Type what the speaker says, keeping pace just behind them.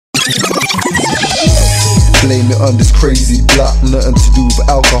Blame it on this crazy block, nothing to do with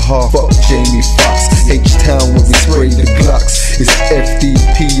alcohol. Fuck Jamie Foxx, H-Town when we spray the Glocks. It's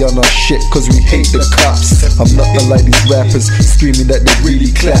FDP on our shit cause we hate the cops. I'm nothing like these rappers screaming that they really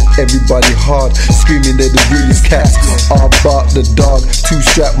clap. Everybody hard, screaming that they really cats. I bought the dog,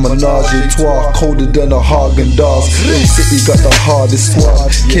 two-strap menage a trois, colder than a Haagen-Dazs. Little city got the hardest squad,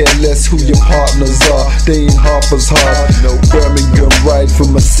 care less who your partners are. They ain't half as hard. Birmingham ride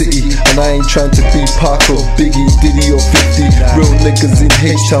from a city, and I ain't trying to be Paco, Biggie, Diddy or 50. Real niggas in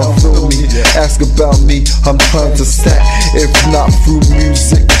H-Town, feel me. Ask about me, I'm trying to stack. If not through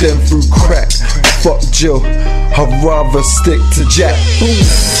music, then through crack. Fuck Jill, I'd rather stick to Jack.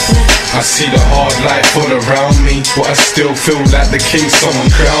 I see the hard life all around me, but I still feel like the king, someone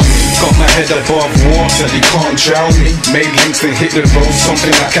crown me. Got my head above water, they can't drown me. Made links then hit the road,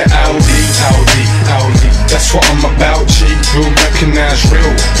 something like an Audi. That's what I'm about, G. Real recognize real,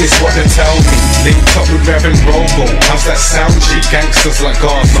 it's what they tell me. Linked up with Reverend Robo, how's that sound, G? Gangsters like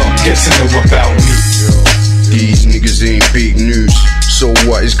Arthur, get to know about me. These niggas ain't big news, so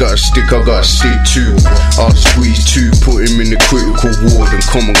what? It's got a stick, I gotta stick to. I'll squeeze two, put him in the critical ward and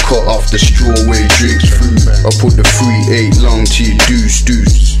come and cut off the straw where he drinks food. I put the 3-8 long to your deuce.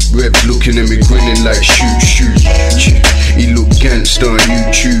 Rebs looking at me grinning like shoot. He looked gangster on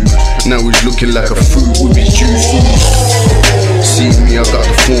YouTube, now he's looking like a fruit with his juice. See me, I got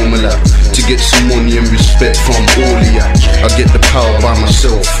the formula to get some money and respect from all of ya. I get the power by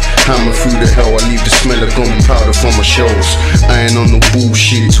myself, hammer through the hell, I leave the smell of gunpowder from my shells. I ain't on no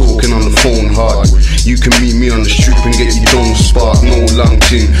bullshit, talking on the phone hard. You can meet me on the strip and get your dome spark. No long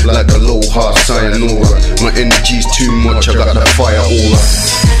tin, like a low heart sayonara. My energy's too much, I got that fire aura.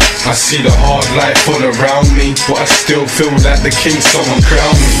 I see the hard life all around me, but I still feel like the king, someone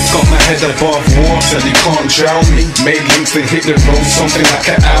crown me. Got my head above water, they can't drown me. Made links then hit the road, something like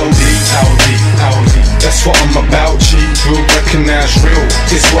an Audi. That's what I'm about, G. Real recognize real,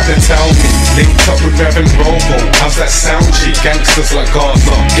 it's what they tell me. Linked up with Reverend Robo, how's that sound, G? Gangsters like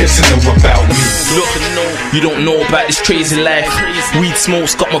Arthur, get to know about me. Look, you don't know about this crazy life. Weed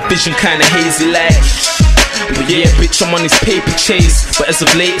smoke's got my vision kinda hazy like. But yeah, bitch, I'm on this paper chase. But as of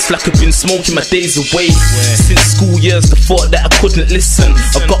late, it's like I've been smoking my days away. Since school years, the thought that I couldn't listen.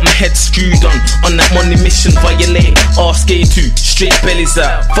 I've got my head screwed on that money mission. Violate, ask A2, straight bellies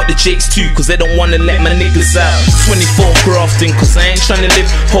out. Fuck the Jakes too, cause they don't wanna let my niggas out. 24 grafting, cause I ain't trying to live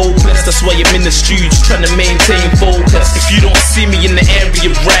hopeless. That's why I'm in the studio, trying to maintain focus. If you don't see me in the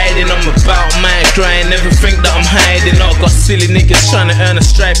area riding, I'm about my grind. Never think that I'm hiding. I got silly niggas trying to earn a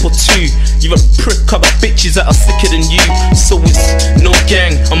stripe or two. You a prick, I got bitches that are sicker than you. So it's no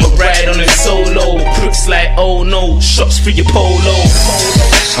gang, I'ma ride on it solo. Crooks like, oh no, shots for your polo.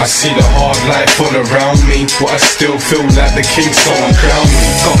 I see the hard life all around me, but I still feel like the king, someone crown me.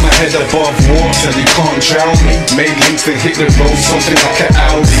 Got my head above water, they can't drown me. Made links then hit the road, something like an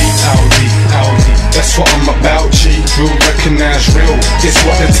Audi. That's what I'm about, G. Real recognize real, it's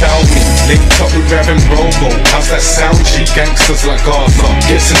what they tell me. Linked up with Reverend Robo, how's that sound, G? Gangsters like Arthur,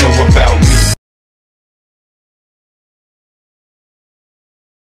 get to know about me.